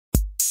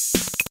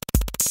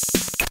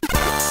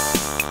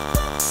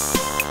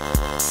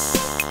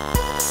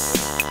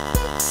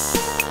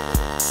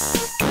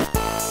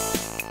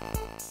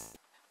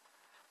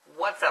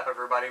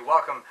everybody?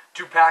 Welcome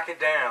to Pack It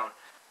Down.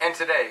 And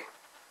today,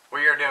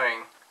 we are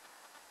doing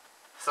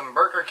some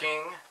Burger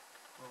King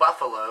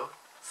buffalo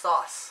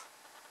sauce.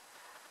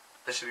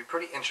 This should be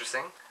pretty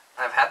interesting.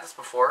 I've had this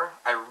before.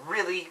 I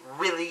really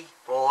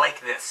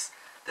like this.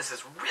 This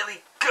is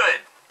really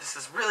good. This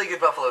is really good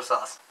buffalo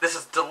sauce. This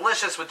is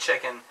delicious with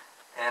chicken.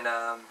 And,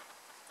 yeah,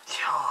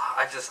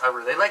 I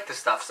really like this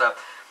stuff. So,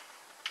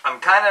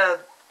 I'm kind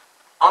of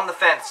on the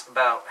fence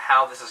about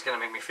how this is going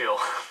to make me feel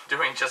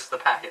doing just the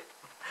packet.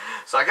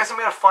 So I guess I'm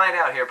going to find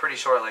out here pretty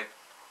shortly.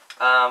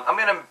 I'm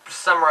going to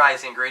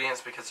summarize the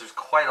ingredients because there's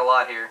quite a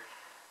lot here.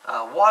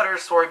 Water,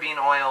 soybean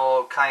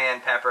oil,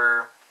 cayenne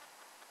pepper,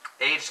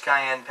 aged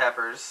cayenne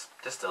peppers,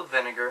 distilled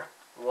vinegar,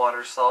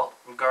 water, salt,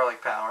 and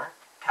garlic powder,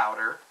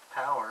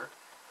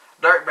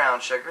 dark brown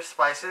sugar,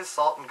 spices,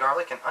 salt and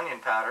garlic and onion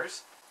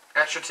powders,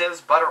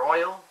 extractives, butter,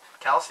 oil,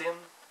 calcium,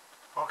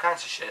 all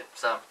kinds of shit.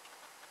 So,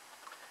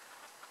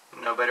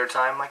 no better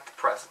time like the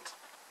present.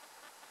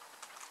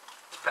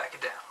 Let's pack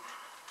it down.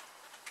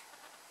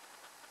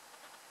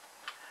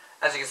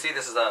 As you can see,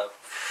 this is a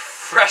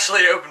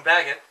freshly opened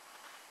packet.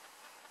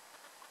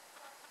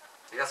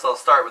 I guess I'll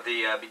start with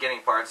the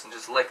beginning parts and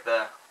just lick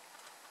the...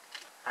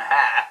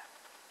 Aha!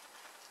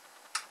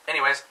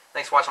 Anyways,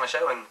 thanks for watching my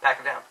show and pack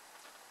it down.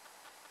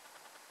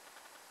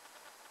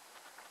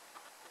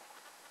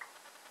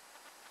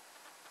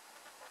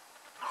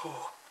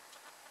 Ooh.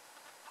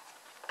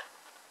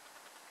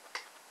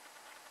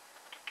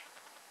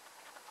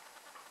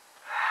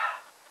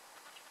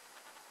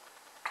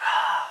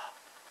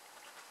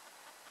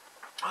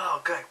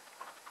 Oh, good.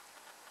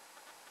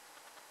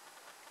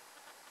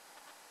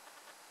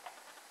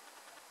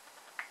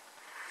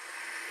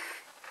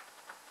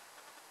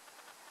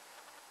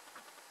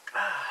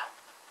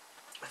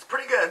 It's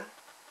pretty good.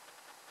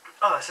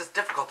 Oh, it's just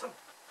difficult to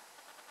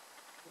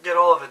get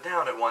all of it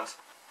down at once.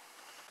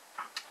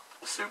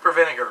 Super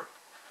vinegar.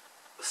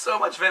 So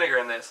much vinegar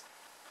in this.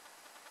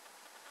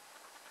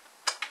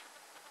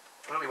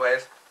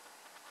 Anyways,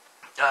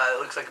 it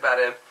looks like about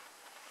it.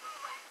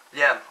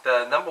 Yeah,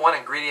 the number one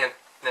ingredient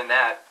in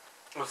that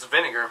was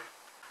vinegar.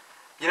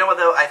 You know what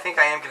though? I think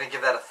I am going to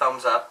give that a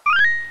thumbs up.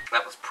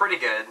 That was pretty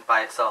good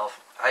by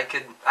itself. I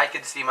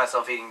could see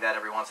myself eating that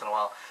every once in a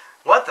while.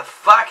 What the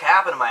fuck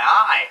happened to my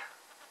eye?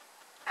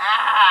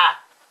 Ah!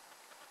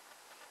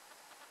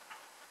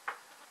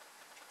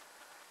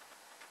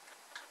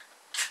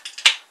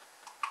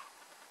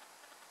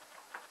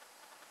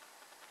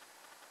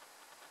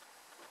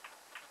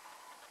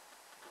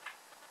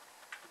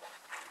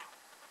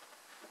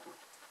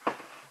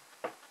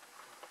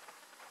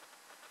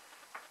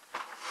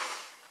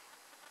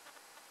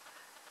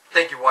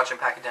 Thank you for watching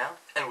Pack It Down,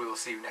 and we will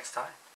see you next time.